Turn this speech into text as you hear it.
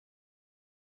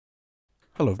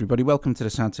Hello everybody, welcome to the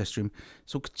sound test room.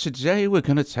 So today we're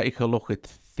going to take a look at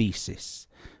Thesys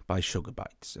by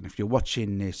Bytes. And if you're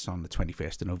watching this on the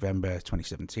 21st of November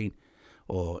 2017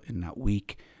 or in that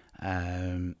week,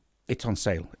 it's on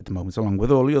sale at the moment along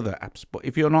with all the other apps. But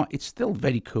if you're not, it's still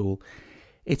very cool.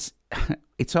 It's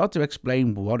hard to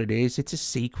explain what it is. It's a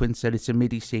sequencer, it's a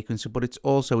MIDI sequencer, but it's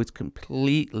also its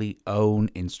completely own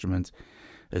instrument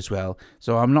as well.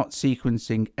 So I'm not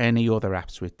sequencing any other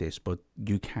apps with this, but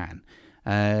you can.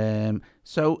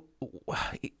 So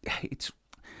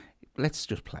let's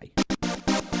just play.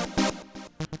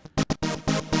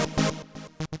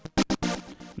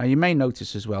 Now you may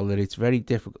notice as well that it's very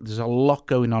difficult. There's a lot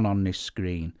going on this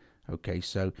screen. Okay,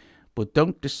 so but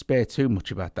don't despair too much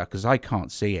about that because I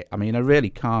can't see it. I mean, I really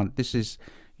can't. This is,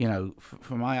 you know,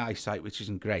 for my eyesight, which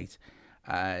isn't great,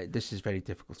 this is very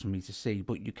difficult for me to see.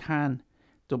 But you can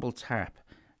double tap,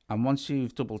 and once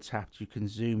you've double tapped, you can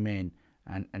zoom in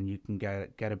and you can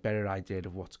get a better idea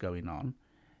of what's going on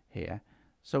here.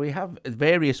 So we have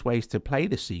various ways to play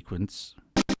the sequence.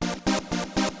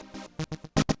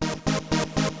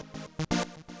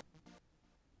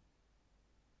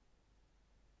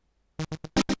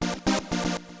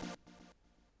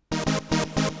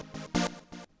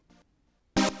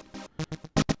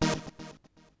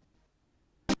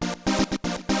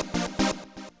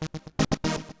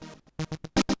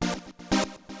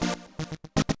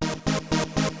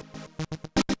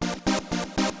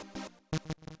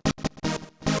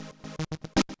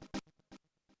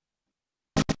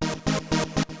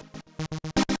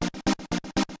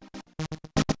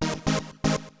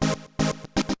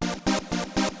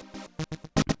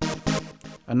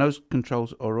 And those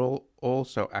controls are all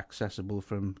also accessible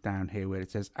from down here where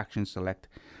it says Action Select.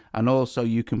 And also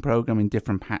you can program in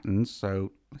different patterns.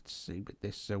 So let's see with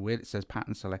this. So where it says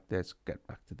Pattern Select, let's get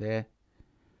back to there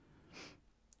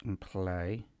and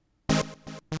play.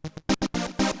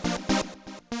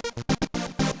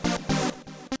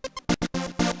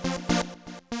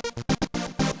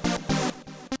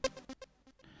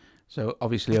 So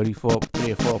obviously only 3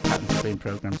 or 4 patterns have been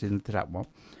programmed into that one.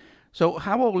 So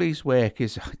how all these work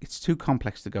is, it's too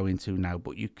complex to go into now,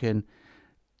 but you can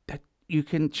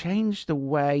change the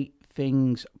way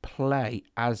things play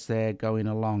as they're going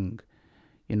along.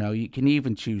 You know, you can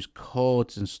even choose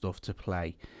chords and stuff to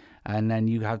play. And then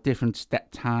you have different step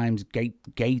times,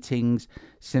 gatings,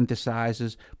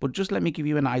 synthesizers. But just let me give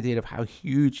you an idea of how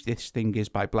huge this thing is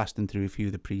by blasting through a few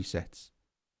of the presets.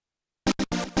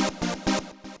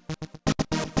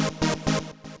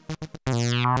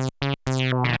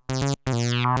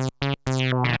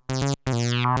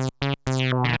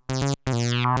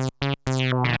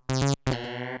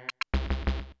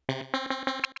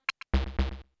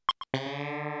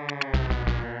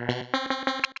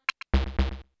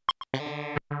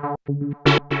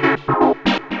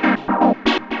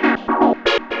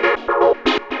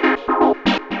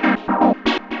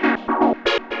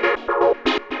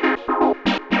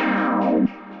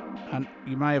 And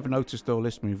you may have noticed all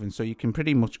this moving, so you can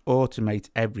pretty much automate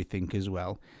everything as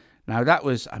well. Now that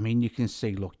was, I mean, you can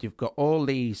see, look, you've got all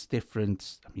these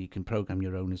different, I mean, you can program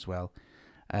your own as well.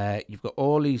 You've got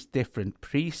all these different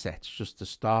presets just to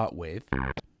start with.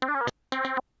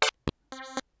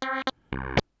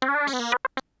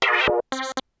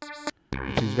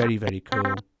 Which is very, very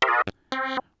cool.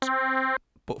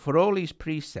 But for all these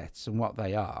presets and what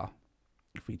they are,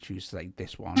 if we choose, say,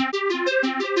 this one.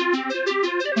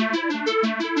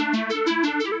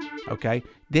 Okay,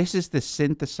 this is the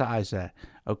synthesizer.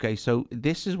 Okay, so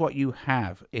this is what you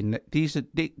have in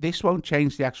the, this won't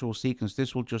change the actual sequence.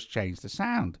 This will just change the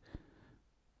sound.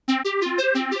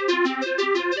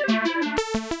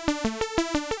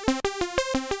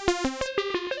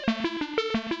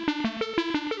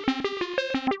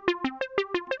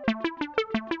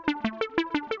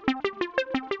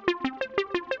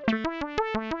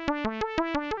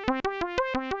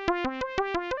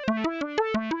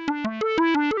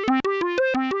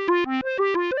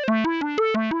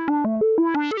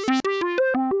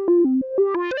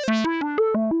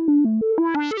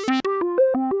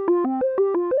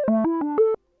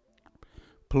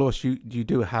 Plus, you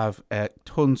do have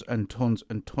tons and tons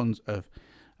and tons of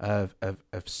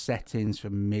settings for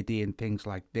MIDI and things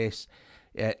like this.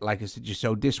 Like I said,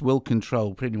 so this will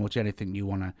control pretty much anything you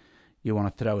wanna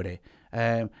throw at it.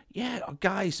 Yeah,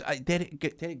 guys, there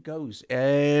it goes.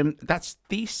 That's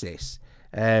Thesys.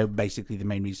 Basically, the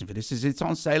main reason for this is it's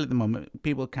on sale at the moment.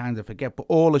 People kind of forget, but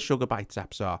all the Bytes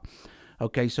apps are.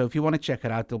 Okay, so if you want to check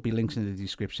it out, there'll be links in the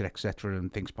description, etc.,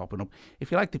 and things popping up. If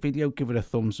you like the video, give it a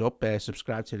thumbs up,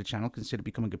 subscribe to the channel, consider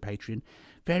becoming a Patreon.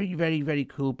 Very, very, very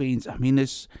cool beans. I mean,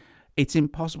 it's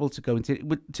impossible to go into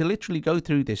to literally go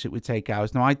through this. It would take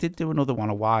hours. Now, I did do another one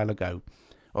a while ago,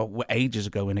 or ages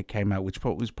ago when it came out, which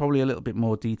was probably a little bit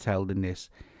more detailed than this.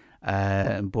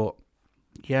 But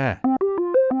yeah.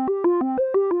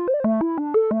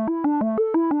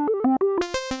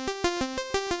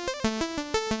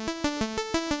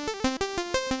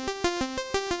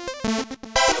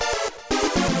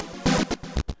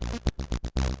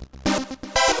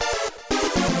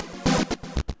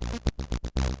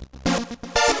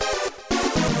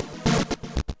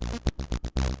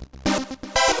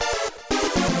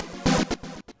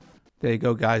 There you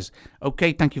go, guys.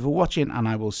 Okay, thank you for watching, and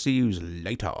I will see you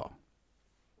later.